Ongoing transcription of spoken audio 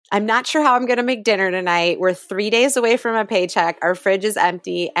I'm not sure how I'm going to make dinner tonight. We're 3 days away from a paycheck. Our fridge is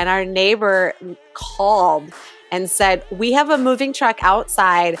empty. And our neighbor called and said, we have a moving truck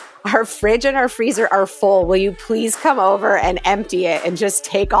outside. Our fridge and our freezer are full. Will you please come over and empty it and just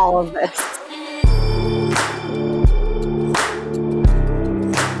take all of this?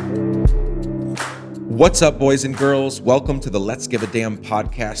 What's up, boys and girls? Welcome to the Let's Give a Damn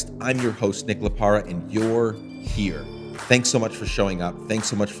podcast. I'm your host, Nick LaPara, and you're here. Thanks so much for showing up. Thanks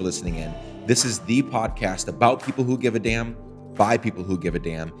so much for listening in. This is the podcast about people who give a damn, by people who give a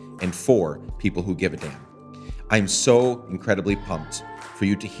damn, and for people who give a damn. I'm so incredibly pumped for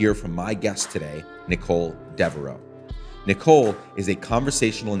you to hear from my guest today, Nicole Devereaux. Nicole is a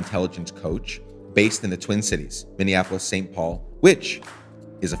conversational intelligence coach based in the Twin Cities, Minneapolis, St. Paul, which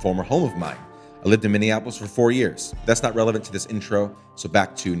is a former home of mine. I lived in Minneapolis for 4 years. That's not relevant to this intro, so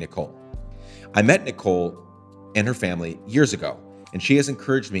back to Nicole. I met Nicole and her family years ago, and she has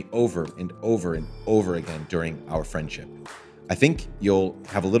encouraged me over and over and over again during our friendship. I think you'll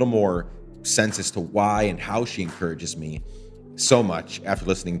have a little more sense as to why and how she encourages me so much after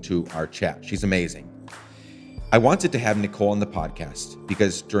listening to our chat. She's amazing. I wanted to have Nicole on the podcast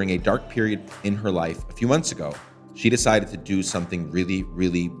because during a dark period in her life a few months ago, she decided to do something really,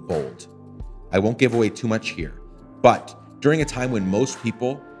 really bold. I won't give away too much here, but during a time when most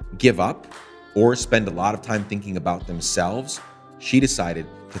people give up or spend a lot of time thinking about themselves, she decided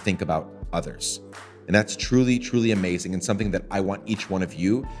to think about others. And that's truly, truly amazing and something that I want each one of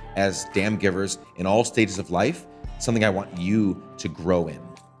you as damn givers in all stages of life, something I want you to grow in.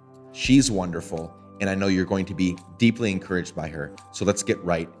 She's wonderful, and I know you're going to be deeply encouraged by her. So let's get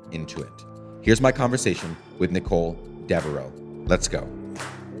right into it. Here's my conversation with Nicole Devereaux. Let's go.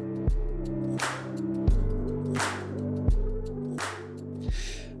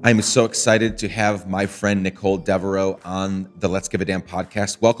 I'm so excited to have my friend Nicole Devereaux on the Let's Give a Damn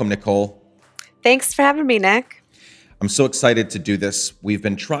podcast. Welcome, Nicole. Thanks for having me, Nick. I'm so excited to do this. We've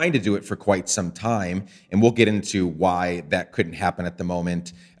been trying to do it for quite some time, and we'll get into why that couldn't happen at the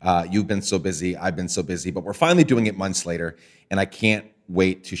moment. You've been so busy, I've been so busy, but we're finally doing it months later, and I can't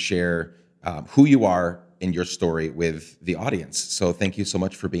wait to share who you are and your story with the audience. So thank you so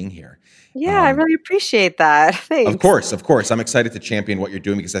much for being here. Yeah, I really appreciate that. Thanks. Of course. I'm excited to champion what you're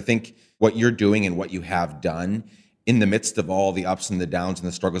doing because I think what you're doing and what you have done in the midst of all the ups and the downs and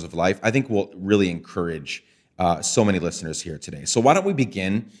the struggles of life, I think will really encourage so many listeners here today. So why don't we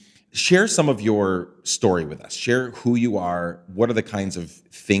begin? Share some of your story with us. Share who you are. What are the kinds of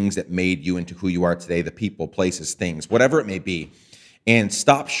things that made you into who you are today, the people, places, things, whatever it may be. And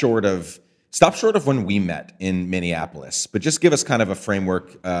stop short of when we met in Minneapolis, but just give us kind of a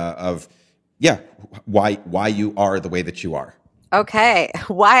framework of why you are the way that you are. Okay.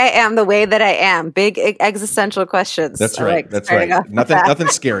 Why I am the way that I am. Big existential questions. That's right. That's right. Nothing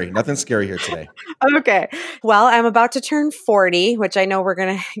scary. Nothing scary here today. Okay. Well, I'm about to turn 40, which I know we're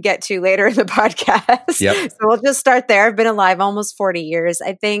going to get to later in the podcast. Yep. So we'll just start there. I've been alive almost 40 years.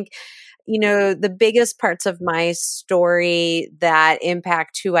 I think, the biggest parts of my story that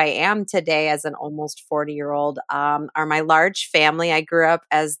impact who I am today as an almost 40-year-old are my large family. I grew up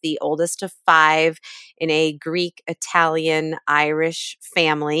as the oldest of 5 in a Greek, Italian, Irish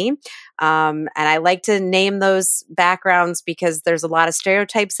family. And I like to name those backgrounds because there's a lot of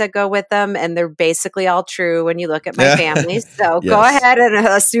stereotypes that go with them, and they're basically all true when you look at my family. So Go ahead and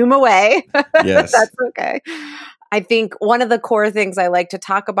assume away. Yes. That's okay. I think one of the core things I like to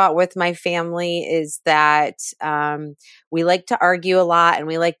talk about with my family is that we like to argue a lot and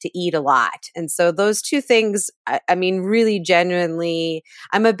we like to eat a lot. And so those two things, I mean, really genuinely,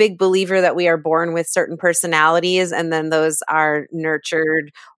 I'm a big believer that we are born with certain personalities and then those are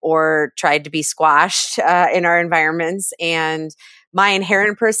nurtured or tried to be squashed in our environments. And my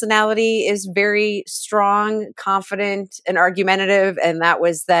inherent personality is very strong, confident, and argumentative, and that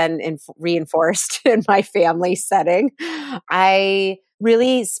was then reinforced in my family setting. I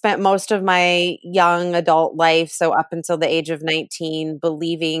really spent most of my young adult life, so up until the age of 19,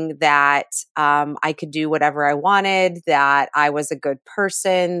 believing that I could do whatever I wanted, that I was a good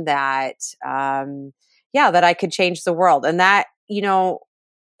person, that that I could change the world. And that,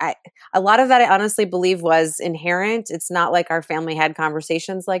 a lot of that I honestly believe was inherent. It's not like our family had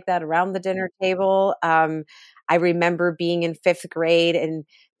conversations like that around the dinner table. I remember being in 5th grade and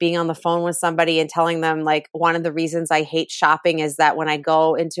being on the phone with somebody and telling them like one of the reasons I hate shopping is that when I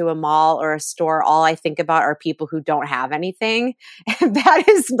go into a mall or a store, all I think about are people who don't have anything. And that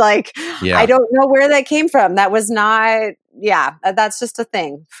is like, I don't know where that came from. That was not, that's just a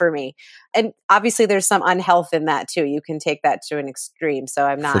thing for me. And obviously there's some unhealth in that too. You can take that to an extreme. So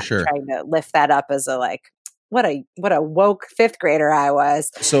I'm not trying to lift that up as a like, what a woke fifth grader I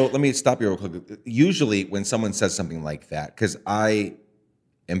was. So let me stop you real quick. Usually when someone says something like that, because I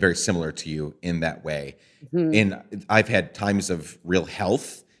am very similar to you in that way. Mhm. And I've had times of real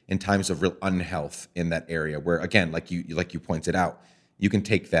health and times of real unhealth in that area where, again, like you pointed out, you can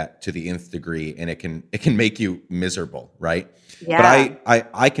take that to the nth degree and it can make you miserable, right? But Yeah.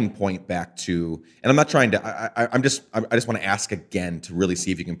 I can point back to, and I'm not trying to, I just want to ask again to really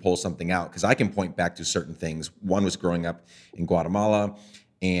see if you can pull something out, because I can point back to certain things. One was growing up in Guatemala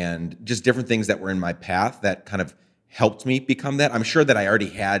and just different things that were in my path that kind of helped me become that. I'm sure that I already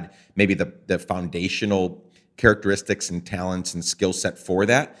had maybe the foundational characteristics and talents and skill set for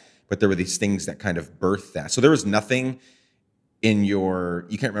that, but there were these things that kind of birthed that. So there was nothing in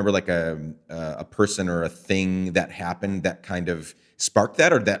you can't remember like a person or a thing that happened that kind of sparked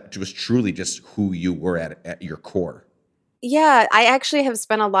that, or that was truly just who you were at your core? Yeah, I actually have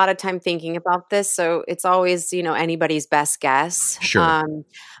spent a lot of time thinking about this, so it's always, anybody's best guess. Sure.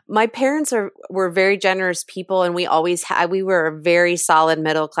 My parents were very generous people, and we always we were a very solid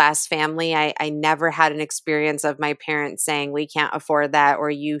middle class family. I never had an experience of my parents saying we can't afford that,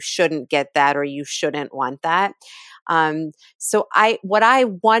 or you shouldn't get that, or you shouldn't want that. So what I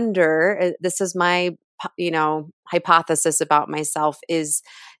wonder, this is my hypothesis about myself, is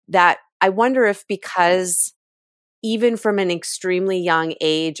that I wonder if, because even from an extremely young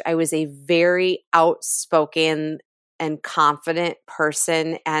age, I was a very outspoken and confident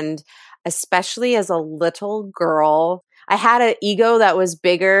person. And especially as a little girl, I had an ego that was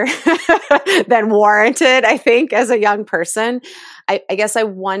bigger than warranted, I think, as a young person. I guess I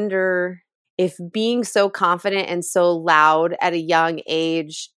wonder if being so confident and so loud at a young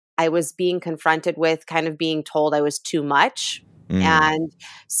age, I was being confronted with kind of being told I was too much. And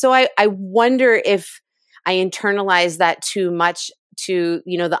so I wonder if I internalized that too much to,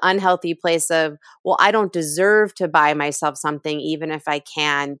 the unhealthy place of, well, I don't deserve to buy myself something even if I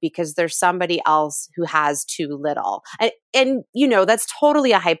can, because there's somebody else who has too little. And that's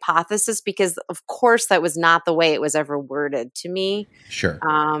totally a hypothesis, because of course that was not the way it was ever worded to me. Sure.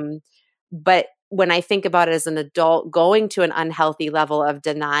 But when I think about it as an adult, going to an unhealthy level of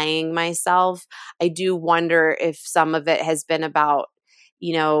denying myself, I do wonder if some of it has been about,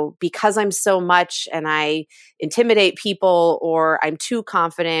 because I'm so much and I intimidate people, or I'm too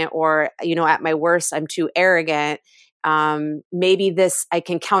confident, or, at my worst, I'm too arrogant. Maybe I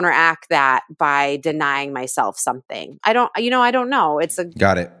can counteract that by denying myself something. I don't know.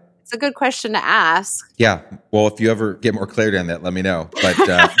 Got it. It's a good question to ask. Yeah. Well, if you ever get more clarity on that, let me know. But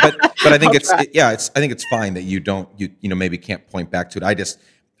I think I think it's fine that you maybe can't point back to it.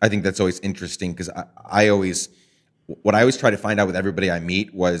 I think that's always interesting, because what I always try to find out with everybody I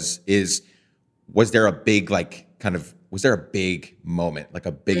meet was there a big was there a big moment, like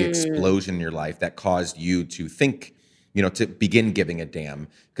a big explosion in your life that caused you to think, to begin giving a damn?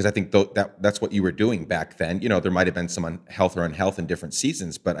 Because I think that's what you were doing back then. There might have been some health or unhealth in different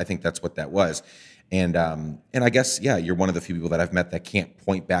seasons, but I think that's what that was. And I guess, yeah, you're one of the few people that I've met that can't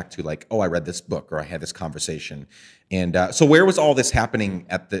point back to like, oh, I read this book or I had this conversation. And so where was all this happening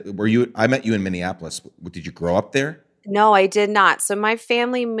I met you in Minneapolis. Did you grow up there? No, I did not. So my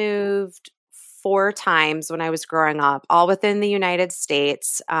family moved 4 times when I was growing up, all within the United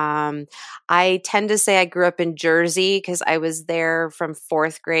States. I tend to say I grew up in Jersey because I was there from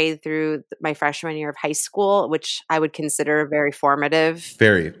 4th grade through my freshman year of high school, which I would consider very formative.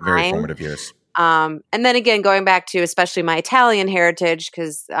 Very, very formative years. And then again, going back to especially my Italian heritage,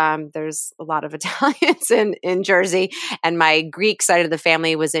 because there's a lot of Italians in Jersey, and my Greek side of the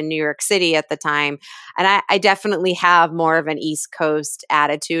family was in New York City at the time. And I definitely have more of an East Coast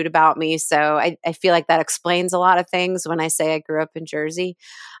attitude about me. So I feel like that explains a lot of things when I say I grew up in Jersey.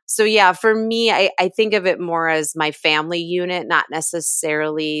 So yeah, for me, I think of it more as my family unit, not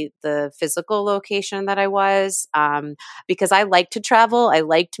necessarily the physical location that I was, because I liked to travel. I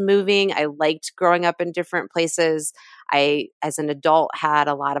liked moving. I liked growing up in different places. I, as an adult, had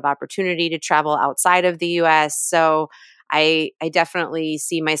a lot of opportunity to travel outside of the U.S. So I definitely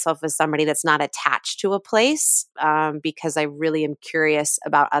see myself as somebody that's not attached to a place, because I really am curious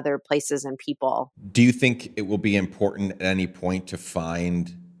about other places and people. Do you think it will be important at any point to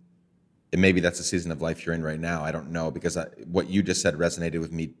find, and maybe that's the season of life you're in right now, I don't know, because what you just said resonated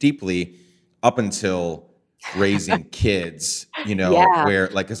with me deeply up until raising kids, Yeah. where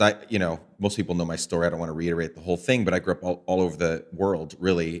because most people know my story. I don't want to reiterate the whole thing, but I grew up all over the world,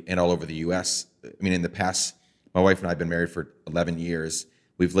 really, and all over the U.S. I mean, in the past, my wife and I have been married for 11 years.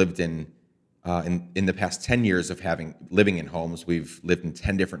 We've lived in the past 10 years of living in homes, we've lived in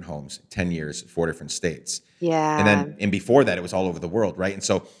 10 different homes, 10 years, 4 different states. Yeah. And before that, it was all over the world, right? And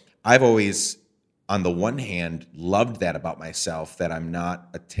so I've always on the one hand, loved that about myself, that I'm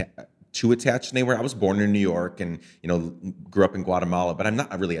not too attached anywhere. I was born in New York and, grew up in Guatemala, but I'm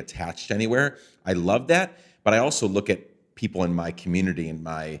not really attached anywhere. I love that. But I also look at people in my community and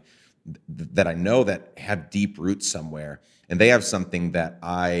that I know that have deep roots somewhere, and they have something that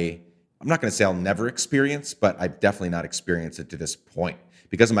I'm not going to say I'll never experience, but I've definitely not experienced it to this point.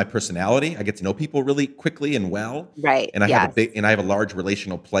 Because of my personality, I get to know people really quickly and well. Right. And I have a large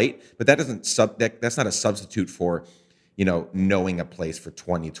relational plate, but that's not a substitute for, knowing a place for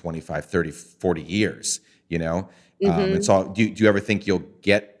 20, 25, 30, 40 years, And so do you ever think you'll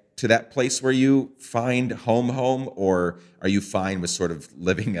get to that place where you find home, or are you fine with sort of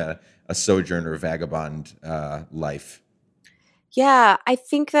living a sojourner vagabond life? Yeah, I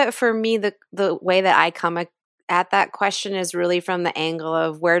think that for me, the way that I come at that question is really from the angle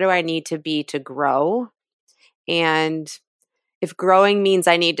of where do I need to be to grow? And if growing means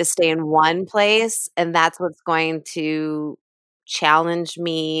I need to stay in one place and that's what's going to challenge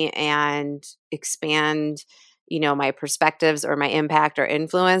me and expand, my perspectives or my impact or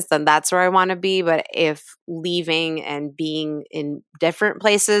influence, then that's where I want to be. But if leaving and being in different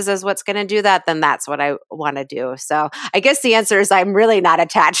places is what's going to do that, then that's what I want to do. So I guess the answer is I'm really not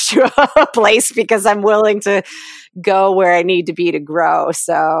attached to a place because I'm willing to go where I need to be to grow.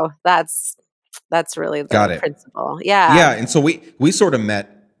 So that's really the principle. Yeah. Yeah. And so we sort of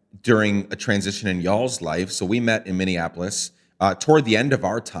met during a transition in y'all's life. So we met in Minneapolis toward the end of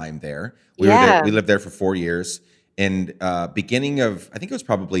our time there. We lived there for 4 years. And beginning of, I think it was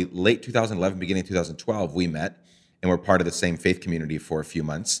probably late 2011, beginning of 2012, we met and were part of the same faith community for a few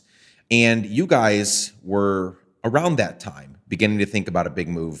months. And you guys were around that time beginning to think about a big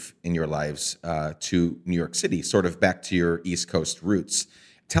move in your lives to New York City, sort of back to your East Coast roots.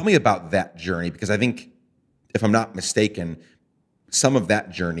 Tell me about that journey, because I think, if I'm not mistaken, some of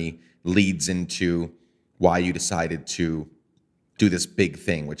that journey leads into why you decided to do this big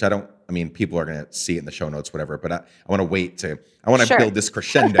thing, which people are going to see it in the show notes, whatever, but I want to build this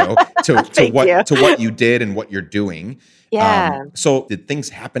crescendo to what you did and what you're doing. Yeah. So did things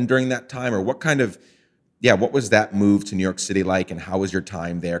happen during that time, or what was that move to New York City like, and how was your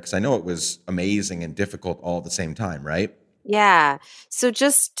time there? Because I know it was amazing and difficult all at the same time, right? Yeah. So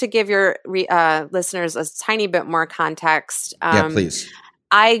just to give your listeners a tiny bit more context. Yeah, please.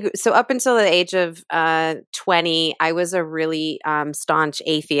 So up until the age of 20, I was a really staunch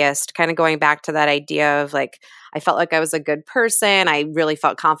atheist, kind of going back to that idea of like, I felt like I was a good person. I really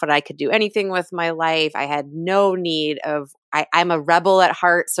felt confident I could do anything with my life. I had no need of, I'm a rebel at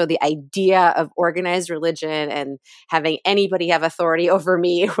heart. So the idea of organized religion and having anybody have authority over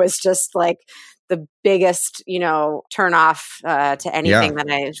me was just like the biggest, turn off to anything that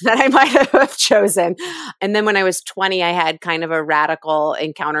I might have chosen. And then when I was 20, I had kind of a radical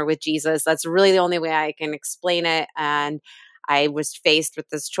encounter with Jesus. That's really the only way I can explain it. And I was faced with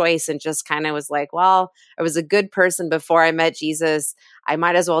this choice and just kind of was like, well, I was a good person before I met Jesus. I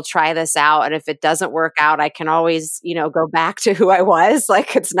might as well try this out. And if it doesn't work out, I can always, go back to who I was.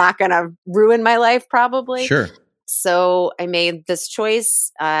 Like, it's not going to ruin my life, probably. Sure. So I made this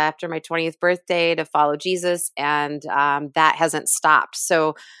choice after my 20th birthday to follow Jesus, and that hasn't stopped.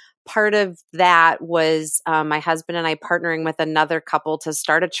 So part of that was my husband and I partnering with another couple to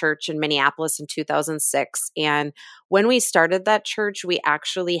start a church in Minneapolis in 2006. And when we started that church, we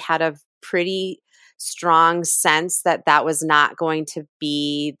actually had a pretty strong sense that that was not going to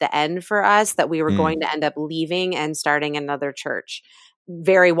be the end for us, that we were going to end up leaving and starting another church.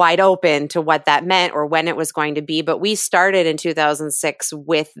 Very wide open to what that meant or when it was going to be. But we started in 2006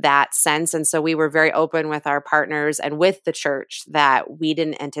 with that sense. And so we were very open with our partners and with the church that we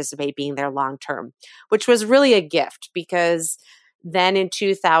didn't anticipate being there long term, which was really a gift, because then in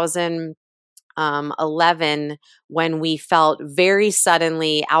 2011, when we felt very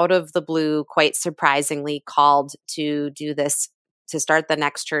suddenly out of the blue, quite surprisingly called to do this, to start the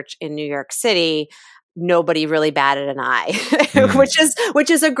next church in New York City, nobody really batted an eye, which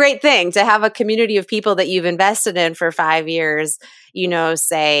is a great thing to have a community of people that you've invested in for 5 years,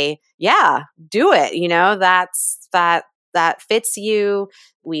 say, yeah, do it. That fits you.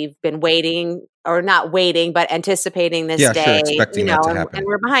 We've been waiting, or not waiting, but anticipating this day, sure, expecting that to happen. And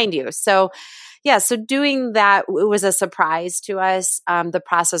we're behind you. So so doing that, it was a surprise to us. The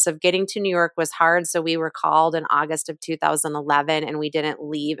process of getting to New York was hard. So we were called in August of 2011, and we didn't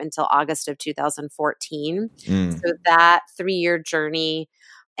leave until August of 2014. So that 3-year journey,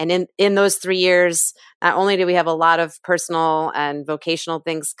 and in those 3 years, not only did we have a lot of personal and vocational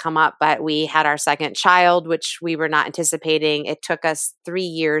things come up, but we had our second child, which we were not anticipating. It took us 3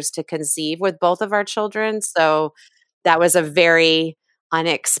 years to conceive with both of our children. So that was a very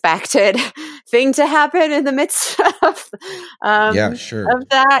unexpected thing to happen in the midst Yeah, sure. of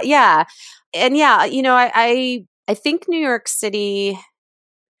that. Yeah. And yeah, I think New York City,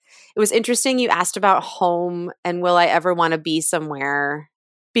 it was interesting you asked about home and will I ever want to be somewhere,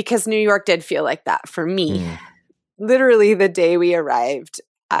 because New York did feel like that for me. Literally the day we arrived,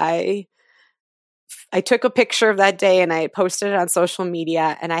 I took a picture of that day and I posted it on social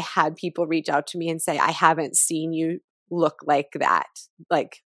media, and I had people reach out to me and say, I haven't seen you look like that,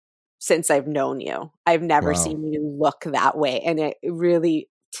 like since I've known you. I've never seen you look that way. And it really,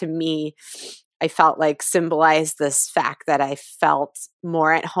 to me, I felt like symbolized this fact that I felt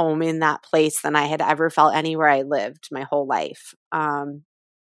more at home in that place than I had ever felt anywhere I lived my whole life. And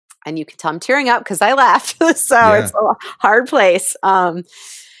you can tell I'm tearing up because I left. It's a hard place.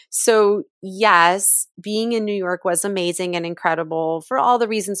 So yes, being in New York was amazing and incredible for all the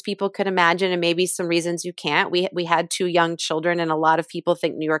reasons people could imagine, and maybe some reasons you can't. We had 2 young children, and a lot of people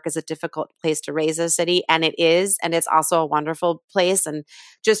think New York is a difficult place to raise a city, and it is, and it's also a wonderful place. And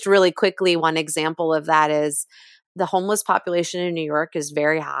just really quickly, one example of that is the homeless population in New York is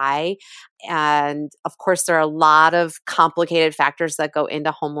very high. And of course, there are a lot of complicated factors that go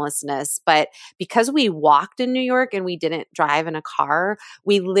into homelessness. But because we walked in New York and we didn't drive in a car,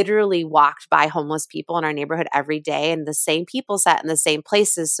 we literally walked by homeless people in our neighborhood every day. And the same people sat in the same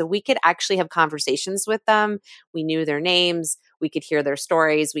places. So we could actually have conversations with them. We knew their names. We could hear their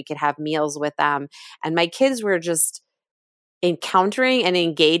stories. We could have meals with them. And my kids were just encountering and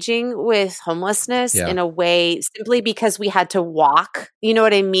engaging with homelessness in a way simply because we had to walk. You know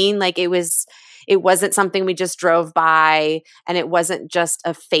what I mean? Like it wasn't something we just drove by, and it wasn't just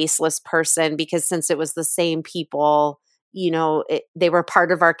a faceless person, because since it was the same people, they were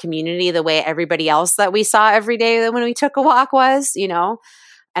part of our community the way everybody else that we saw every day when we took a walk was,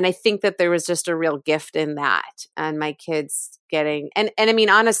 And I think that there was just a real gift in that. And my kids getting, and I mean,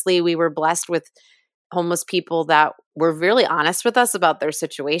 honestly, we were blessed with homeless people that were really honest with us about their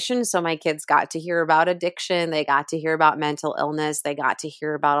situation. So my kids got to hear about addiction. They got to hear about mental illness. They got to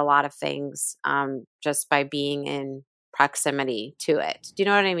hear about a lot of things just by being in proximity to it. Do you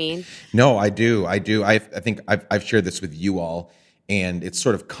know what I mean? No, I do. I think I've shared this with you all, and it's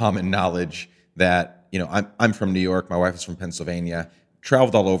sort of common knowledge that, I'm from New York. My wife is from Pennsylvania.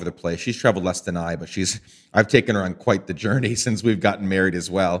 Traveled all over the place. She's traveled less than I, but I've taken her on quite the journey since we've gotten married as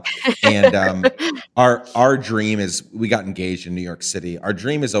well. And our dream is, we got engaged in New York City. Our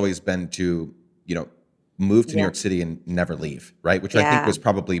dream has always been to, move to New York City and never leave, right? Which I think was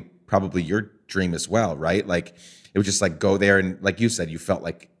probably your dream as well, right? Like it was just like go there, and like you said, you felt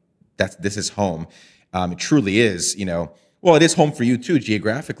like this is home. It truly is, Well, it is home for you too,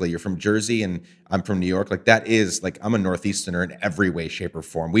 geographically. You're from Jersey and I'm from New York. Like that is like, I'm a Northeasterner in every way, shape, or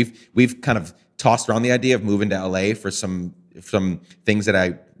form. We've kind of tossed around the idea of moving to LA for some things that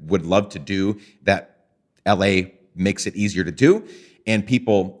I would love to do that LA makes it easier to do. And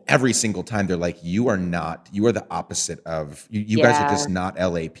people every single time they're like, you are the opposite of, you guys are just not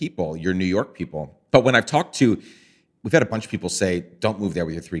LA people. You're New York people. But when I've talked to, we've had a bunch of people say, don't move there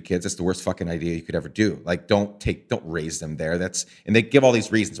with your 3 kids. That's the worst fucking idea you could ever do. Like, don't raise them there. And they give all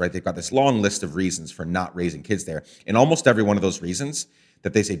these reasons, right? They've got this long list of reasons for not raising kids there. And almost every one of those reasons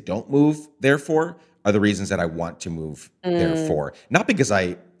that they say don't move there for are the reasons that I want to move there for. Not because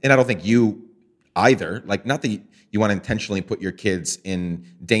I don't think you either, like not that you want to intentionally put your kids in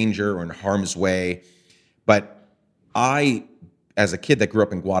danger or in harm's way. But I, as a kid that grew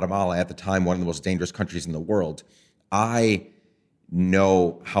up in Guatemala, at the time, one of the most dangerous countries in the world, I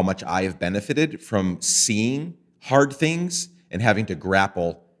know how much I have benefited from seeing hard things and having to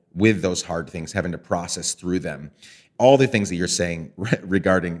grapple with those hard things, having to process through them. All the things that you're saying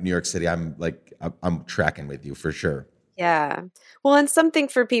regarding New York City, I'm tracking with you for sure. Yeah. Well, and something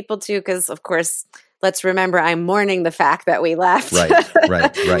for people too, because of course, let's remember I'm mourning the fact that we left.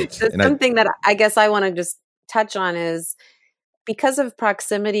 Right. So something that I guess I want to just touch on is, because of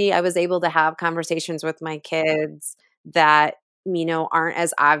proximity, I was able to have conversations with my kids that, aren't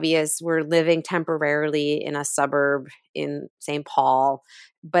as obvious. We're living temporarily in a suburb in St. Paul,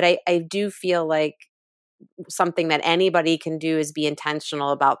 but I do feel like something that anybody can do is be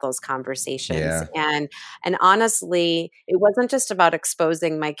intentional about those conversations. And honestly, it wasn't just about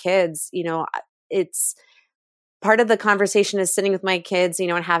exposing my kids. It's part of the conversation is sitting with my kids,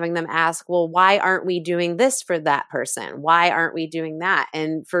 and having them ask, well, why aren't we doing this for that person? Why aren't we doing that?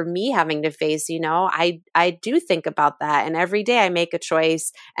 And for me, having to face, I do think about that. And every day I make a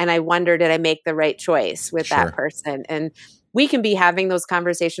choice and I wonder, did I make the right choice with that person? And we can be having those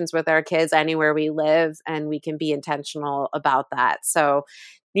conversations with our kids anywhere we live, and we can be intentional about that. So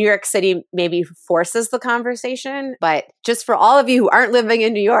New York City maybe forces the conversation, but just for all of you who aren't living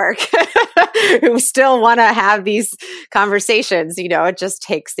in New York, who still want to have these conversations, it just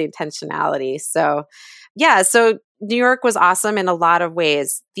takes the intentionality. So yeah, so New York was awesome in a lot of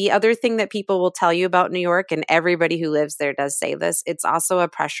ways. The other thing that people will tell you about New York, and everybody who lives there does say this, it's also a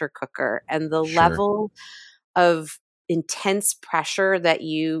pressure cooker. And the level of intense pressure that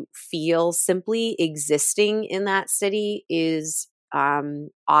you feel simply existing in that city is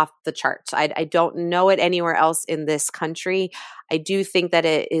off the charts. I don't know it anywhere else in this country. I do think that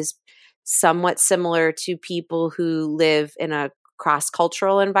it is somewhat similar to people who live in a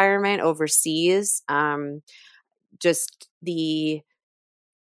cross-cultural environment overseas. Just the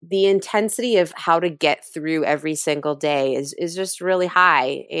intensity of how to get through every single day is just really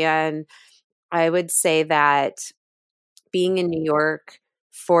high. And I would say that being in New York,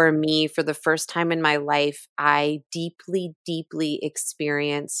 for me, for the first time in my life, I deeply, deeply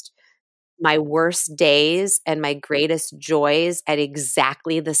experienced my worst days and my greatest joys at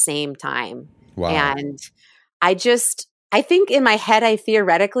exactly the same time. Wow. And I think in my head, I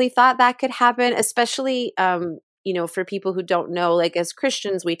theoretically thought that could happen, especially, for people who don't know, like as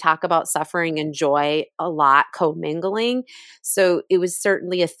Christians, we talk about suffering and joy a lot, commingling. So it was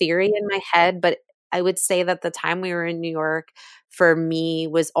certainly a theory in my head, but I would say that the time we were in New York for me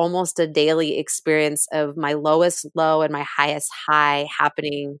was almost a daily experience of my lowest low and my highest high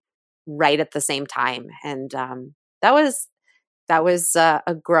happening right at the same time. And that was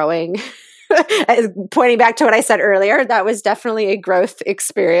a growing, pointing back to what I said earlier, that was definitely a growth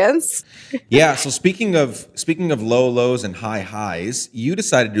experience. Yeah. So speaking of low lows and high highs, you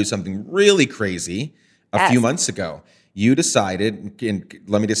decided to do something really crazy a few months ago. You decided, and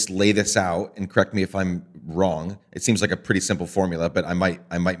let me just lay this out and correct me if I'm wrong. It seems like a pretty simple formula, but I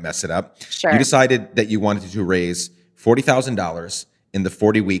might mess it up. Sure. You decided that you wanted to raise $40,000 in the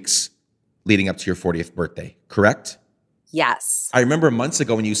 40 weeks leading up to your 40th birthday, correct? Yes. I remember months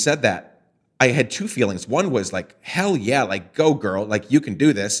ago when you said that, I had two feelings. One was like, hell yeah, like go girl, like you can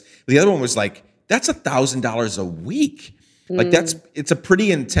do this. The other one was like, that's $1,000 a week. Like it's a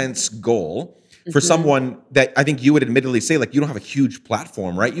pretty intense goal for someone that I think you would admittedly say, like, you don't have a huge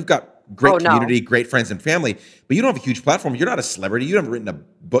platform, right? You've got great community, great friends and family, but you don't have a huge platform. You're not a celebrity. You haven't written a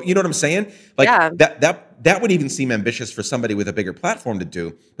book. You know what I'm saying? Like that would even seem ambitious for somebody with a bigger platform to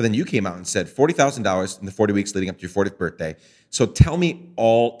do. But then you came out and said $40,000 in the 40 weeks leading up to your 40th birthday. So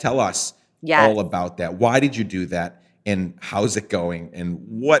tell us all about that. Why did you do that? And how's it going? And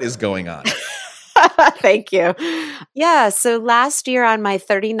what is going on? Thank you. Yeah. So last year on my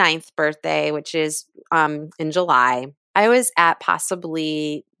 39th birthday, which is in July, I was at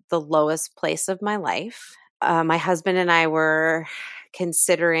possibly the lowest place of my life. My husband and I were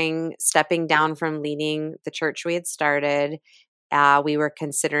considering stepping down from leading the church we had started. We were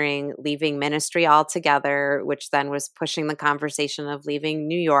considering leaving ministry altogether, which then was pushing the conversation of leaving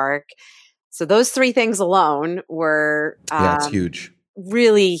New York. So those three things alone were it's huge.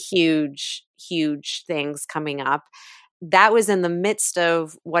 Really huge things coming up. That was in the midst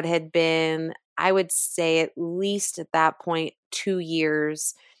of what had been, I would say at least at that point, 2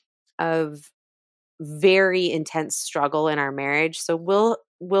 years of very intense struggle in our marriage. So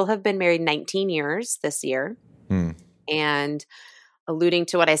we'll have been married 19 years this year. And alluding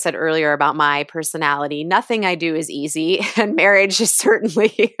to what I said earlier about my personality, nothing I do is easy. And marriage is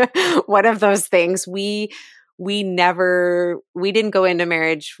certainly one of those things. We didn't go into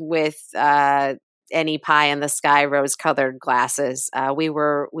marriage with any pie in the sky, rose-colored glasses. We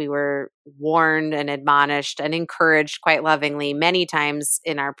were warned and admonished and encouraged quite lovingly many times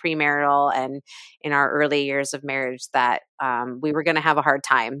in our premarital and in our early years of marriage that we were going to have a hard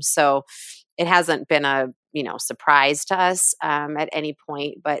time. So it hasn't been a surprise to us at any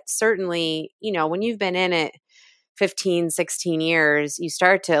point, but certainly, when you've been in it 15, 16 years, you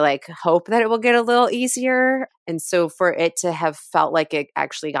start to like hope that it will get a little easier. And so for it to have felt like it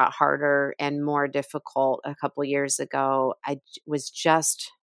actually got harder and more difficult a couple years ago, I was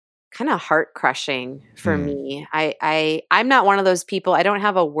just kind of heart crushing for me. I'm not one of those people. I don't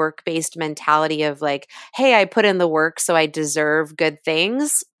have a work-based mentality of like, hey, I put in the work, so I deserve good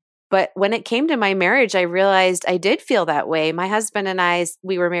things. But when it came to my marriage, I realized I did feel that way. My husband and I,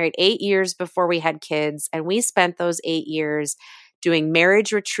 we were married 8 years before we had kids, and we spent those 8 years doing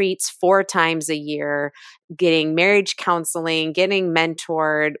marriage retreats 4 times a year, getting marriage counseling, getting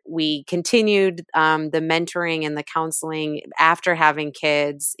mentored. We continued the mentoring and the counseling after having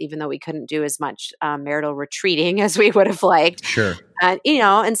kids, even though we couldn't do as much marital retreating as we would have liked. Sure.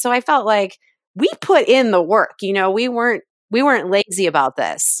 And so I felt like we put in the work. We weren't lazy about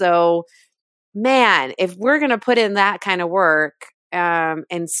this. So, man, if we're going to put in that kind of work,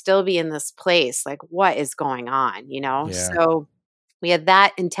 and still be in this place. Like, what is going on? Yeah. So we had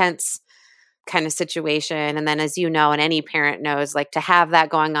that intense kind of situation. And then, as you know, and any parent knows, like to have that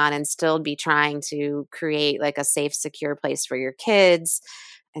going on and still be trying to create like a safe, secure place for your kids.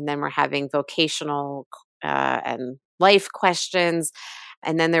 And then we're having vocational and life questions.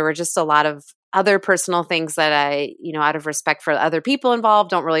 And then there were just a lot of other personal things that I, out of respect for other people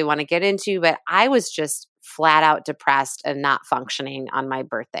involved, don't really want to get into. But I was just flat out depressed and not functioning on my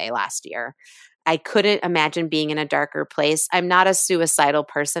birthday last year. I couldn't imagine being in a darker place. I'm not a suicidal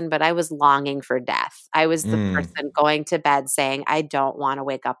person, but I was longing for death. I was the person going to bed saying, I don't want to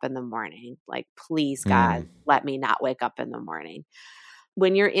wake up in the morning. Like, please, God, let me not wake up in the morning.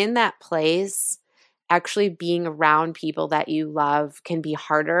 When you're in that place, actually being around people that you love can be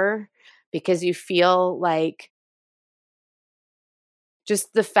harder because you feel like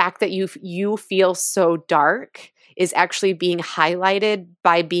just the fact that you feel so dark is actually being highlighted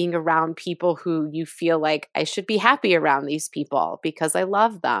by being around people who you feel like I should be happy around these people because I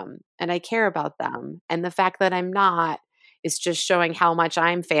love them and I care about them. And the fact that I'm not is just showing how much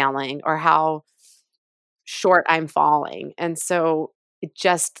I'm failing or how short I'm falling. And so it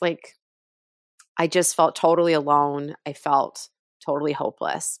just like, I just felt totally alone. I felt totally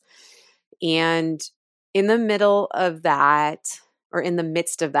hopeless. And in the middle of that, or in the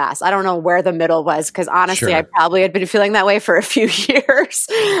midst of that, so I don't know where the middle was, because honestly, I probably had been feeling that way for a few years.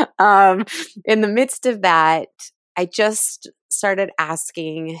 In the midst of that, I just started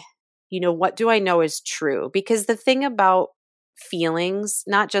asking, what do I know is true? Because the thing about feelings,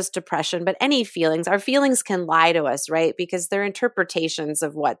 not just depression, but any feelings, our feelings can lie to us, right? Because they're interpretations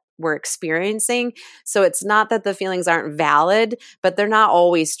of what we're experiencing. So it's not that the feelings aren't valid, but they're not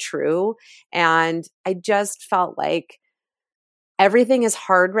always true. And I just felt like everything is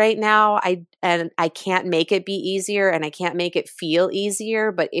hard right now. I can't make it be easier and I can't make it feel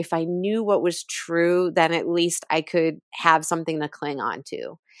easier. But if I knew what was true, then at least I could have something to cling on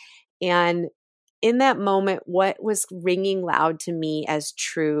to. And in that moment, what was ringing loud to me as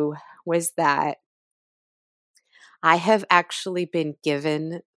true was that I have actually been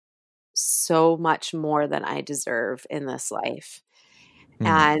given so much more than I deserve in this life.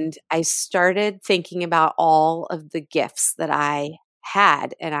 And I started thinking about all of the gifts that I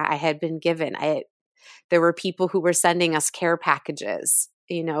had and I had been given. There were people who were sending us care packages,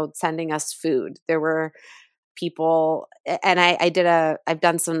 sending us food. There were people, and I've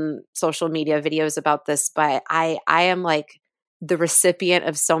done some social media videos about this, but I am like the recipient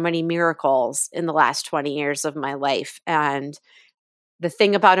of so many miracles in the last 20 years of my life. And the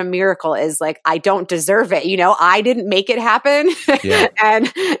thing about a miracle is like, I don't deserve it. I didn't make it happen. Yeah.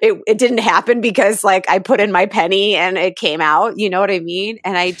 And it didn't happen because like I put in my penny and it came out, you know what I mean?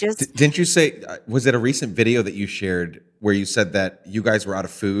 And I just, didn't you say, was it a recent video that you shared where you said that you guys were out of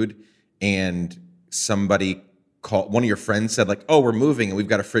food and somebody called, one of your friends said like, oh, we're moving and we've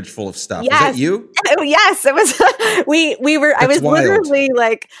got a fridge full of stuff. Yes. Was that you? Yes, it was. we were, I was wild. Literally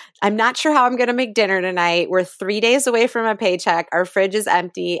like, I'm not sure how I'm going to make dinner tonight. We're 3 days away from a paycheck. Our fridge is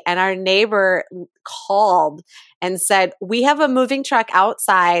empty. And our neighbor called and said, we have a moving truck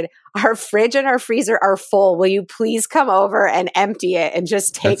outside. Our fridge and our freezer are full. Will you please come over and empty it and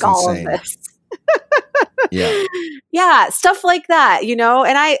just take all of this? Yeah, stuff like that,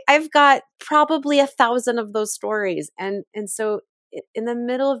 and I've got probably 1,000 of those stories. And so in the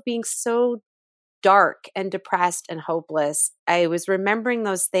middle of being so dark and depressed and hopeless, I was remembering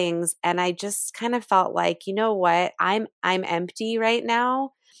those things and I just kind of felt like, you know what, I'm empty right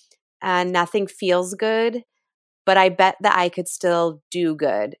now and nothing feels good, but I bet that I could still do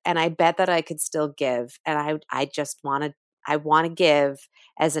good and I bet that I could still give. And I want to give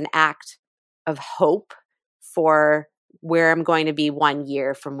as an act of hope for where I'm going to be 1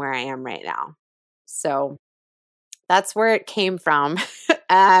 year from where I am right now. So that's where it came from.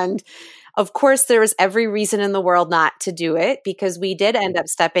 And of course, there was every reason in the world not to do it because we did end up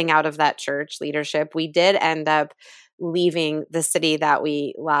stepping out of that church leadership. We did end up leaving the city that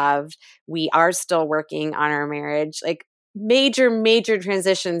we loved. We are still working on our marriage, like major, major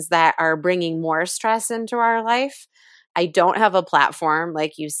transitions that are bringing more stress into our life. I don't have a platform,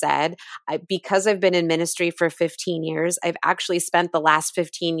 like you said. Because I've been in ministry for 15 years, I've actually spent the last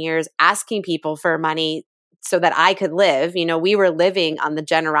 15 years asking people for money so that I could live. We were living on the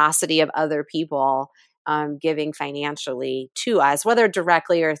generosity of other people giving financially to us, whether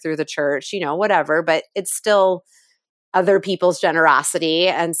directly or through the church, whatever, but it's still other people's generosity.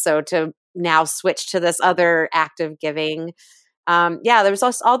 And so to now switch to this other act of giving, there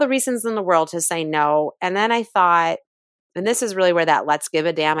was all the reasons in the world to say no. And then I thought, and this is really where that let's give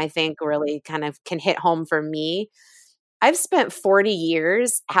a damn, I think, really kind of can hit home for me. I've spent 40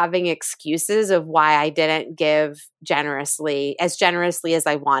 years having excuses of why I didn't give generously as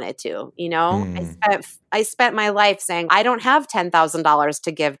I wanted to. Mm. I spent my life saying, I don't have $10,000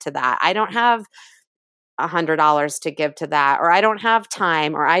 to give to that. I don't have $100 to give to that, or I don't have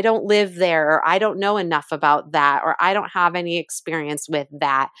time, or I don't live there, or I don't know enough about that, or I don't have any experience with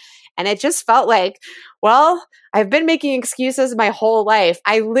that. And it just felt like, well, I've been making excuses my whole life.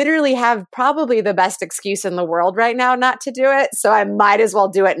 I literally have probably the best excuse in the world right now not to do it. So I might as well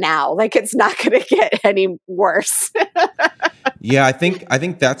do it now. Like, it's not going to get any worse. Yeah, I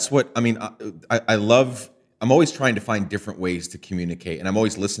think that's what, I mean, I love, I'm always trying to find different ways to communicate, and I'm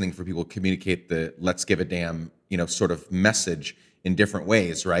always listening for people to communicate the let's give a damn, sort of message in different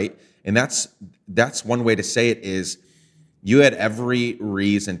ways, right? And that's one way to say it is you had every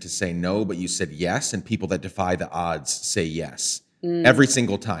reason to say no, but you said yes, and people that defy the odds say yes. Every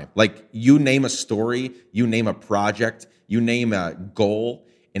single time. Like, you name a story, you name a project, you name a goal,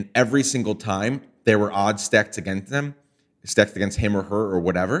 and every single time there were odds stacked against him or her or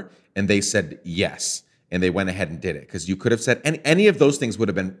whatever, and they said yes. And they went ahead and did it, because you could have said any of those things would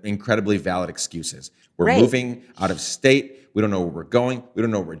have been incredibly valid excuses. We're Right. moving out of state. We don't know where we're going. We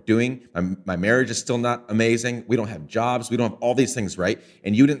don't know what we're doing. My marriage is still not amazing. We don't have jobs. We don't have all these things, right?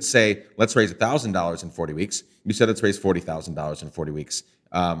 And you didn't say, let's raise $1,000 in 40 weeks. You said, let's raise $40,000 in 40 weeks.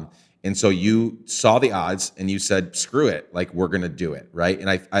 And so you saw the odds and you said, screw it. Like, we're going to do it, right? And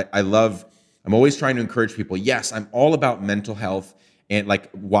I'm always trying to encourage people. Yes, I'm all about mental health and like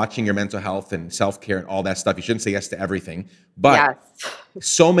watching your mental health and self-care and all that stuff. You shouldn't say yes to everything. But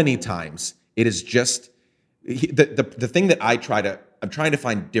so many times it is just the thing that I'm trying to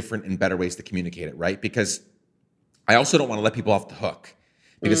find different and better ways to communicate it, right? Because I also don't want to let people off the hook,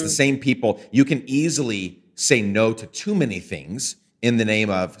 because the same people, you can easily say no to too many things in the name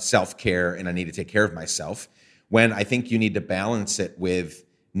of self-care and I need to take care of myself, when I think you need to balance it with,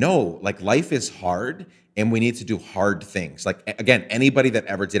 no, like, life is hard and we need to do hard things. Like, again, anybody that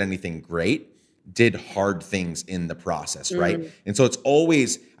ever did anything great did hard things in the process, right? And so it's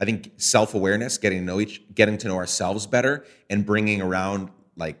always, I think, self-awareness, getting to know ourselves better, and bringing around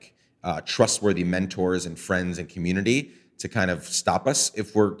like trustworthy mentors and friends and community to kind of stop us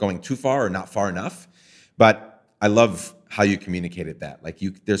if we're going too far or not far enough. But I love how you communicated that. Like,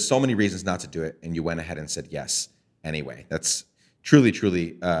 there's so many reasons not to do it, and you went ahead and said yes anyway. That's truly,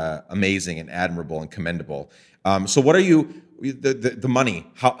 truly amazing and admirable and commendable. So what are you, the money,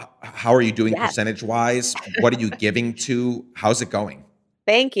 how are you doing percentage wise? What are you giving to? How's it going?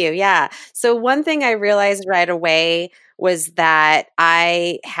 Thank you. Yeah. So one thing I realized right away was that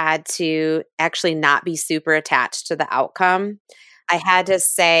I had to actually not be super attached to the outcome. I had to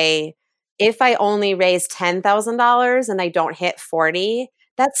say, if I only raise $10,000 and I don't hit 40,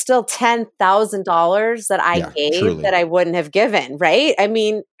 that's still $10,000 that I gave truly. that I wouldn't have given, right? I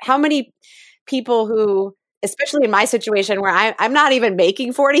mean, how many people who, especially in my situation where I'm not even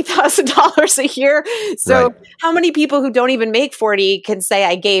making $40,000 a year. So how many people who don't even make 40 can say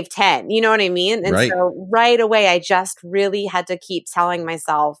I gave 10, you know what I mean? And so right away, I just really had to keep telling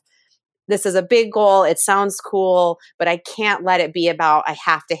myself, this is a big goal. It sounds cool, but I can't let it be about I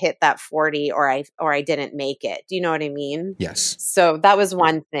have to hit that 40 or I didn't make it. Do you know what I mean? Yes. So that was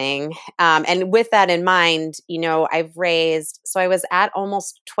one thing. And with that in mind, I've raised, so I was at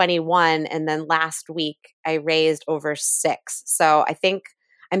almost 21, and then last week I raised over 6. So I think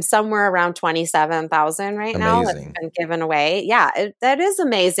I'm somewhere around 27,000 right now that's been given away. Yeah, that is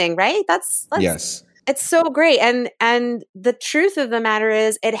amazing, right? That's yes. It's so great. And the truth of the matter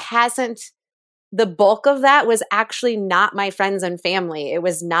is, the bulk of that was actually not my friends and family. It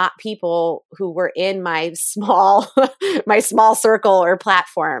was not people who were in my small circle or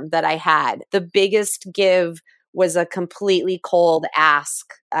platform that I had. The biggest give was a completely cold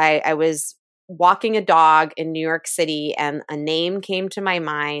ask. I was walking a dog in New York City, and a name came to my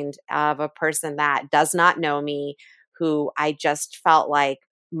mind of a person that does not know me, who I just felt like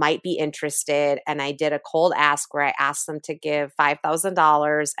might be interested. And I did a cold ask where I asked them to give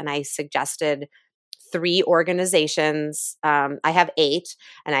 $5,000, and I suggested 3 organizations. I have 8,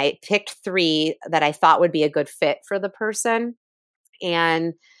 and I picked 3 that I thought would be a good fit for the person.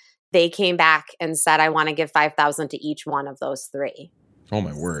 And they came back and said, I want to give $5,000 to each one of those 3. Oh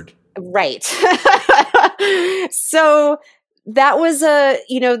my word. Right. So that was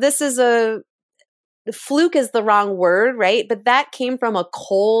fluke is the wrong word, right? But that came from a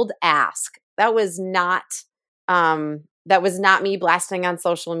cold ask. That was not me blasting on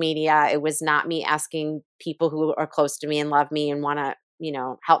social media. It was not me asking people who are close to me and love me and want to,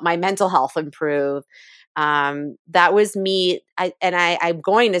 help my mental health improve. That was me. I'm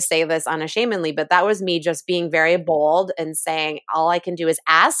going to say this unashamedly, but that was me just being very bold and saying, all I can do is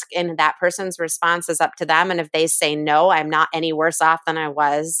ask, and that person's response is up to them. And if they say no, I'm not any worse off than I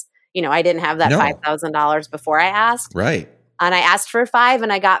was. I didn't have that No. $5,000 before I asked. Right. And I asked for 5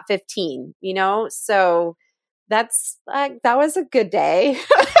 and I got 15, so that was a good day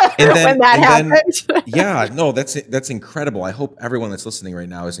when that happened. Yeah, no, that's incredible. I hope everyone that's listening right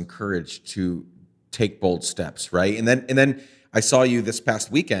now is encouraged to take bold steps, right? And then I saw you this past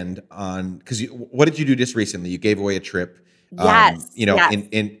weekend because what did you do just recently? You gave away a trip. Yes.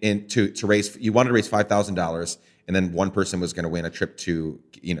 To raise, you wanted to raise $5,000, and then one person was going to win a trip to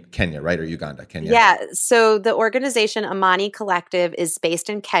Kenya, right? Or Uganda, Kenya. Yeah. So the organization Amani Collective is based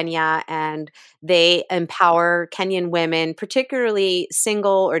in Kenya, and they empower Kenyan women, particularly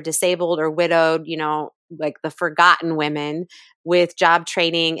single or disabled or widowed, like the forgotten women, with job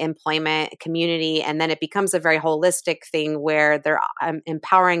training, employment, community. And then it becomes a very holistic thing where they're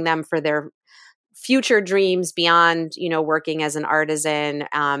empowering them for their future dreams beyond, working as an artisan.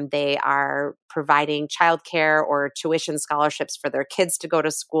 They are providing childcare or tuition scholarships for their kids to go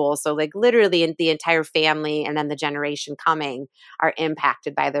to school. So like literally the entire family and then the generation coming are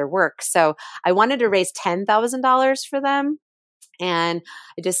impacted by their work. So I wanted to raise $10,000 for them. And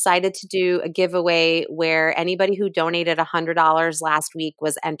I decided to do a giveaway where anybody who donated $100 last week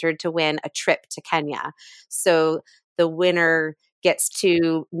was entered to win a trip to Kenya. So the winner gets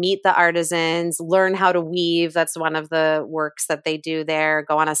to meet the artisans, learn how to weave. That's one of the works that they do there.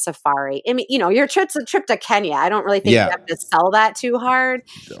 Go on a safari. I mean, your trip's a trip to Kenya. I don't really think you have to sell that too hard.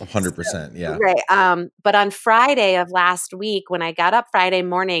 100%, yeah. Right. But on Friday of last week, when I got up Friday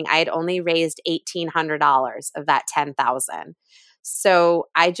morning, I had only raised $1,800 of that $10,000. So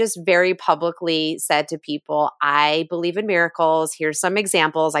I just very publicly said to people, I believe in miracles. Here's some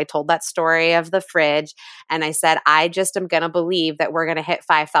examples. I told that story of the fridge, and I said, I just am going to believe that we're going to hit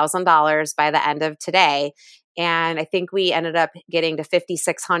 $5,000 by the end of today. And I think we ended up getting to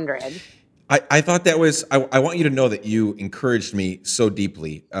 5,600. I thought that was, I want you to know that you encouraged me so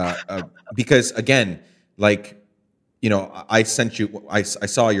deeply because again, I sent you, I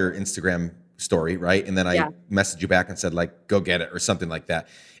saw your Instagram story, right? And then I messaged you back and said like, go get it or something like that.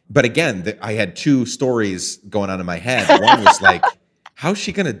 But again, I had two stories going on in my head. One was like, how's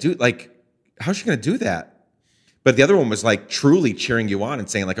she going to do that? But the other one was like truly cheering you on and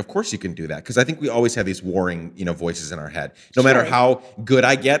saying like, of course you can do that. Because I think we always have these warring, voices in our head. No matter how good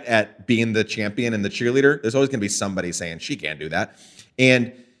I get at being the champion and the cheerleader, there's always going to be somebody saying she can't do that.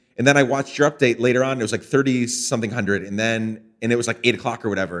 And then I watched your update later on. It was like 30 something hundred. And it was like 8 o'clock or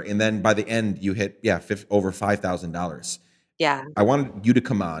whatever. And then by the end you hit, over $5,000. Yeah. I wanted you to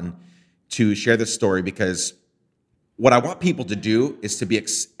come on to share this story because what I want people to do is to be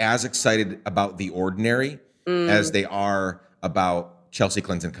as excited about the ordinary as they are about Chelsea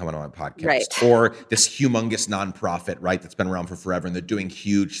Clinton coming on my podcast, right, or this humongous nonprofit, right, that's been around for forever and they're doing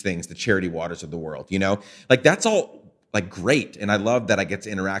huge things, the Charity Waters of the world, like that's all like great. And I love that I get to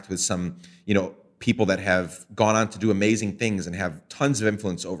interact with some, people that have gone on to do amazing things and have tons of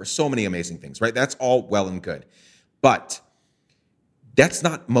influence over so many amazing things, right? That's all well and good. But that's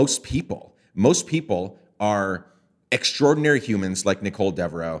not most people. Most people are extraordinary humans like Nicole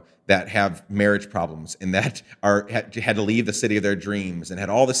Devereaux that have marriage problems and that had to leave the city of their dreams and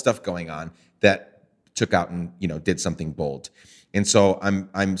had all this stuff going on that took out and did something bold. And so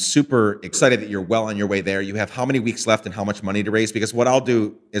I'm super excited that you're well on your way there. You have how many weeks left and how much money to raise? Because what I'll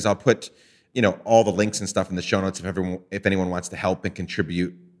do is I'll put all the links and stuff in the show notes if anyone wants to help and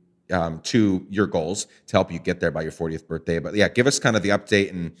contribute to your goals to help you get there by your 40th birthday. But yeah, give us kind of the update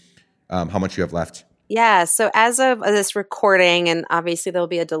and how much you have left. Yeah. So as of this recording, and obviously there'll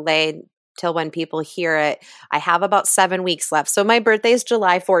be a delay till when people hear it, I have about 7 weeks left. So my birthday is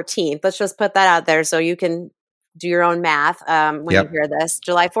July 14th. Let's just put that out there so you can do your own math when you hear this.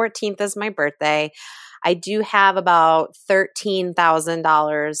 July 14th is my birthday. I do have about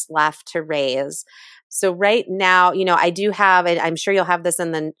 $13,000 left to raise. So right now, I do have, and I'm sure you'll have this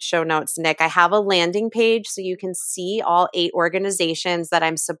in the show notes, Nick, I have a landing page so you can see all 8 organizations that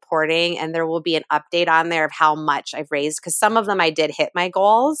I'm supporting, and there will be an update on there of how much I've raised, because some of them I did hit my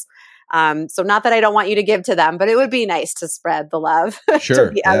goals. So not that I don't want you to give to them, but it would be nice to spread the love to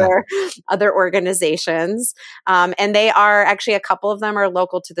the other organizations. And they are actually, a couple of them are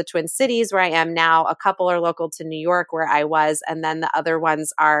local to the Twin Cities where I am now. A couple are local to New York where I was. And then the other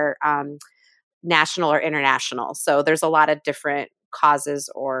ones are national or international. So there's a lot of different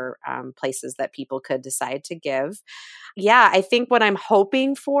causes or places that people could decide to give. Yeah, I think what I'm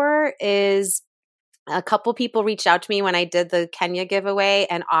hoping for is a couple people reached out to me when I did the Kenya giveaway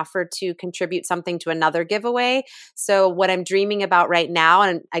and offered to contribute something to another giveaway. So what I'm dreaming about right now,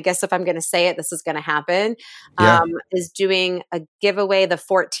 and I guess if I'm going to say it, this is going to happen, is doing a giveaway the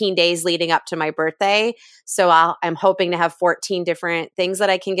 14 days leading up to my birthday. So I'm hoping to have 14 different things that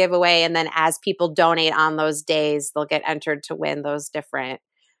I can give away. And then as people donate on those days, they'll get entered to win those different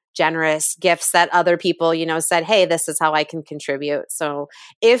generous gifts that other people, said, hey, this is how I can contribute. So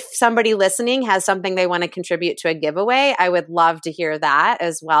if somebody listening has something they want to contribute to a giveaway, I would love to hear that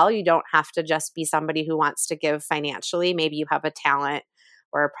as well. You don't have to just be somebody who wants to give financially. Maybe you have a talent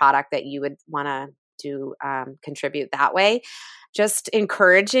or a product that you would want to do contribute that way. Just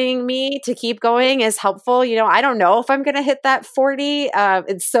encouraging me to keep going is helpful. I don't know if I'm going to hit that 40.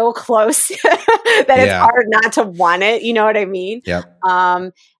 It's so close that it's hard not to want it. You know what I mean? Yep.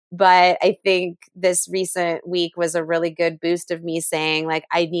 But I think this recent week was a really good boost of me saying, like,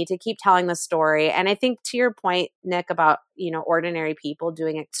 I need to keep telling the story. And I think to your point, Nick, about, ordinary people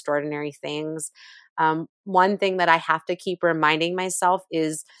doing extraordinary things. One thing that I have to keep reminding myself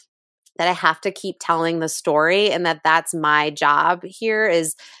is that I have to keep telling the story, and that's my job here.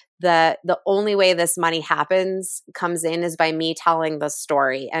 Is the only way this money comes in is by me telling the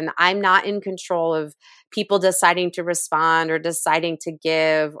story. And I'm not in control of people deciding to respond or deciding to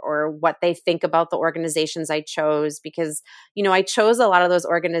give or what they think about the organizations I chose, because, I chose a lot of those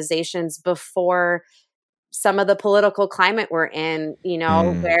organizations before some of the political climate we're in,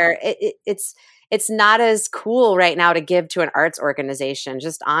 where it's not as cool right now to give to an arts organization.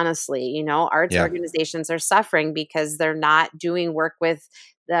 Just honestly, arts organizations are suffering because they're not doing work with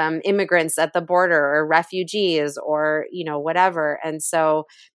immigrants at the border or refugees or, whatever. And so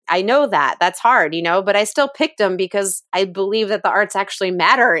I know that's hard, but I still picked them because I believe that the arts actually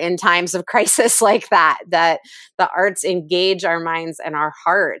matter in times of crisis like that the arts engage our minds and our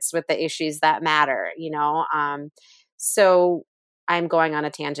hearts with the issues that matter, So I'm going on a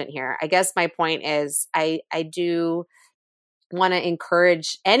tangent here. I guess my point is I do want to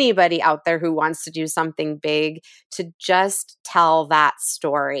encourage anybody out there who wants to do something big to just tell that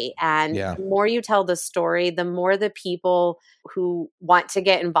story. And the more you tell the story, the more the people who want to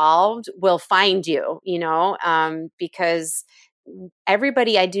get involved will find you, because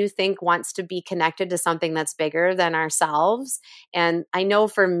everybody, I do think, wants to be connected to something that's bigger than ourselves. And I know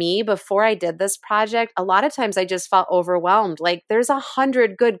for me, before I did this project, a lot of times I just felt overwhelmed. Like, there's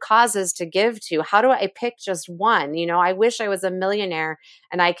 100 good causes to give to. How do I pick just one? I wish I was a millionaire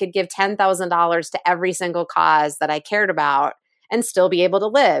and I could give $10,000 to every single cause that I cared about and still be able to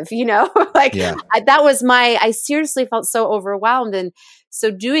live, I seriously felt so overwhelmed. And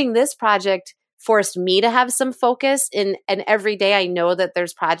so doing this project forced me to have some focus and every day I know that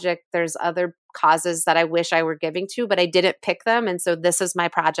there's other causes that I wish I were giving to, but I didn't pick them. And so this is my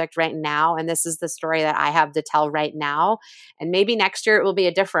project right now. And this is the story that I have to tell right now. And maybe next year it will be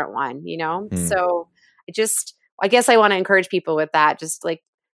a different one, So I guess I want to encourage people with that. Just like,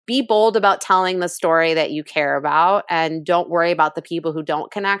 be bold about telling the story that you care about and don't worry about the people who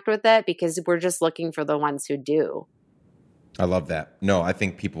don't connect with it, because we're just looking for the ones who do. I love that. No, I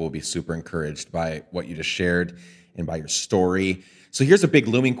think people will be super encouraged by what you just shared and by your story. So here's a big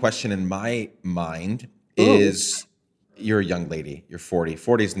looming question in my mind is, you're a young lady, you're 40.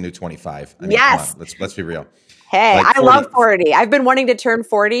 40 is the new 25. I mean, yes. Come on, let's be real. Hey, I love 40. I've been wanting to turn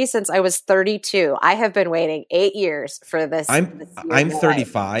 40 since I was 32. I have been waiting 8 years for this. I'm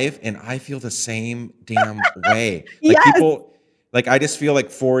 35 and I feel the same damn way. People, I just feel like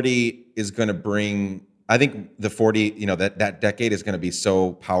 40 is going to bring, I think the 40, that decade is going to be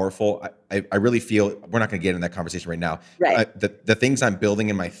so powerful. I really feel, we're not going to get in that conversation right now. Right. The things I'm building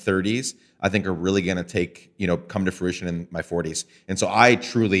in my 30s, I think are really going to come to fruition in my 40s. And so I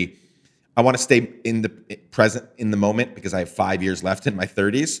want to stay in the present, in the moment, because I have 5 years left in my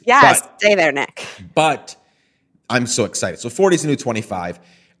 30s. Yes, stay there, Nick. But I'm so excited. So 40 is the new 25.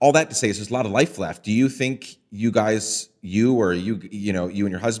 All that to say is there's a lot of life left. Do you think you guys, you and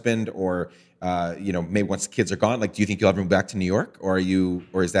your husband, or maybe once the kids are gone, do you think you'll ever move back to New York, or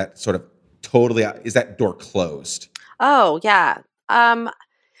is that sort of totally, is that door closed? Oh yeah.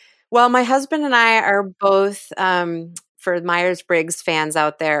 Well, my husband and I are both, for Myers-Briggs fans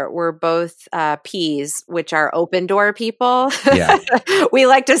out there, we're both Ps, which are open door people. Yeah. We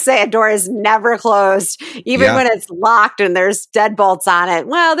like to say a door is never closed, even when it's locked and there's deadbolts on it.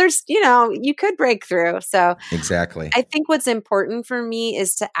 Well, there's, you could break through. So exactly. I think what's important for me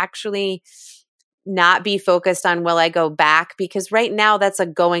is to actually not be focused on will I go back, because right now that's a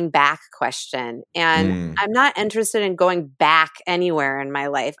going back question. And I'm not interested in going back anywhere in my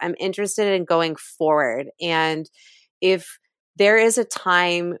life. I'm interested in going forward. And if there is a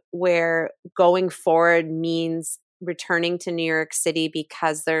time where going forward means returning to New York City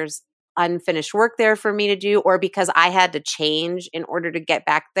because there's unfinished work there for me to do, or because I had to change in order to get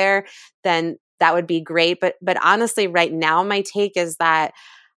back there, then that would be great. But honestly, right now, my take is that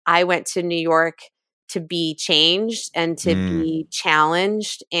I went to New York to be changed and to be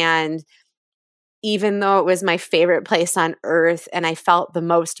challenged. And even though it was my favorite place on earth and I felt the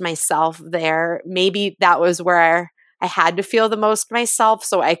most myself there, maybe that was where I had to feel the most myself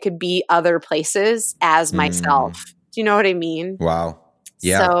so I could be other places as myself. Do you know what I mean? Wow.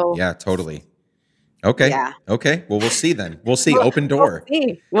 Yeah. So, yeah, totally. Okay. Yeah. Okay. Well, we'll see then. We'll see. Open door. We'll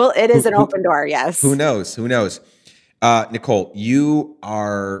see. Well, it is an open door. Yes. Who knows? Who knows? Nicole, you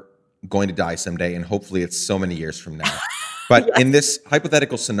are going to die someday, and hopefully it's so many years from now. But yes. In this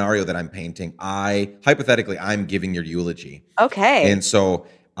hypothetical scenario that I'm painting, I'm giving your eulogy. Okay. And so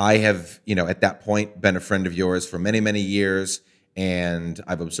I have, at that point, been a friend of yours for many, many years. And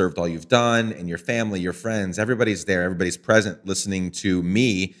I've observed all you've done, and your family, your friends, everybody's there. Everybody's present listening to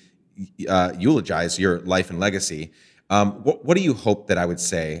me eulogize your life and legacy. What do you hope that I would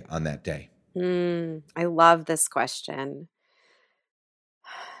say on that day? I love this question.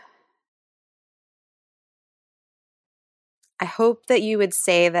 I hope that you would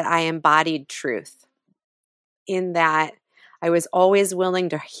say that I embodied truth, in that I was always willing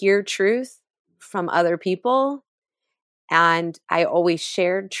to hear truth from other people, and I always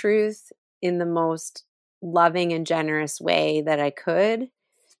shared truth in the most loving and generous way that I could.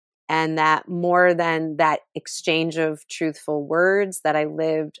 And that more than that exchange of truthful words, that I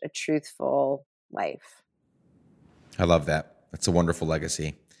lived a truthful life. I love that. That's a wonderful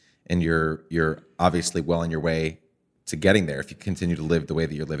legacy. And you're obviously well on your way to getting there if you continue to live the way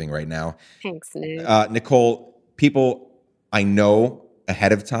that you're living right now. Thanks, Nick. Nicole, people I know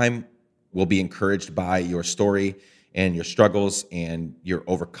ahead of time will be encouraged by your story and your struggles and your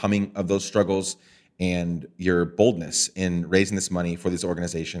overcoming of those struggles and your boldness in raising this money for these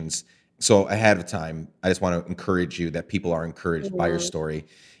organizations. So ahead of time, I just want to encourage you that people are encouraged by your story.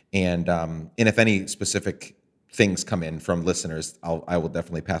 And if any specific things come in from listeners, I will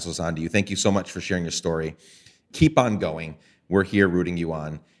definitely pass those on to you. Thank you so much for sharing your story. Keep on going. We're here rooting you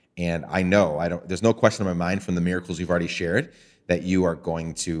on. And I know, there's no question in my mind from the miracles you've already shared that you are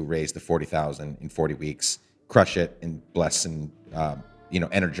going to raise the 40,000 in 40 weeks, crush it, and bless and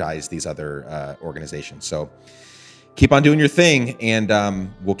energize these other organizations. So keep on doing your thing, and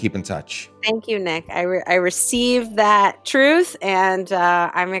we'll keep in touch. Thank you, Nick. I received that truth, and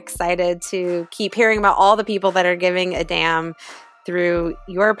I'm excited to keep hearing about all the people that are giving a damn through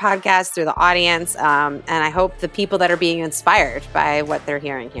your podcast, through the audience, and I hope the people that are being inspired by what they're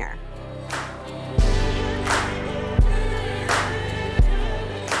hearing here.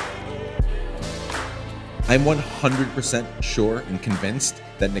 I'm 100% sure and convinced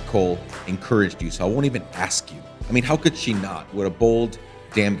that Nicole encouraged you, so I won't even ask you. I mean, how could she not? What a bold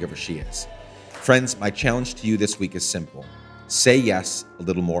damn giver she is. Friends, my challenge to you this week is simple. Say yes a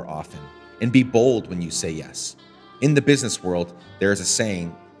little more often, and be bold when you say yes. In the business world, there is a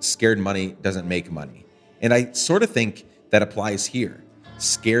saying, scared money doesn't make money. And I sort of think that applies here.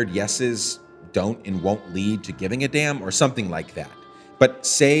 Scared yeses don't and won't lead to giving a damn, or something like that. But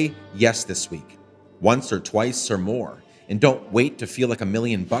say yes this week. Once or twice or more, and don't wait to feel like $1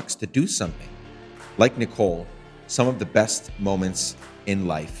 million to do something. Like Nicole, some of the best moments in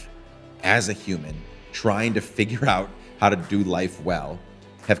life as a human, trying to figure out how to do life well,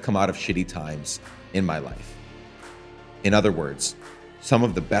 have come out of shitty times in my life. In other words, some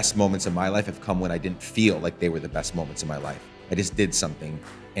of the best moments in my life have come when I didn't feel like they were the best moments in my life. I just did something,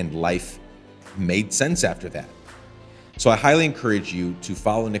 and life made sense after that. So I highly encourage you to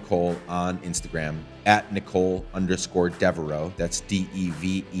follow Nicole on Instagram at Nicole_Deveraux. That's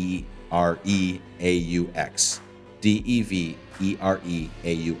DEVEREAUX. DEVEREAUX.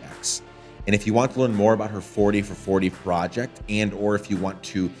 And if you want to learn more about her 40 for 40 project, and or if you want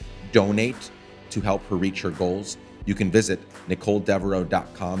to donate to help her reach her goals, you can visit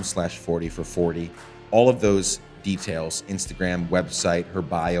NicoleDeveraux.com/40for40. All of those details, Instagram, website, her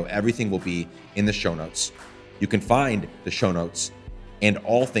bio, everything will be in the show notes. You can find the show notes and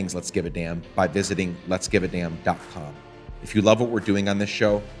all things Let's Give a Damn by visiting letsgiveadamn.com. If you love what we're doing on this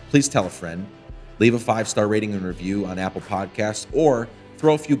show, please tell a friend, leave a 5-star rating and review on Apple Podcasts, or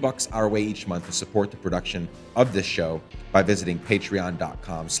throw a few bucks our way each month to support the production of this show by visiting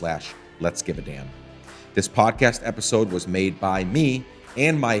patreon.com/letsgiveadamn. This podcast episode was made by me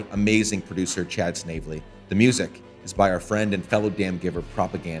and my amazing producer, Chad Snavely. The music is by our friend and fellow damn giver,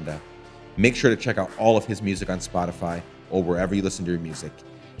 Propaganda. Make sure to check out all of his music on Spotify or wherever you listen to your music.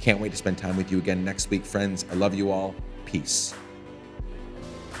 Can't wait to spend time with you again next week, friends. I love you all. Peace.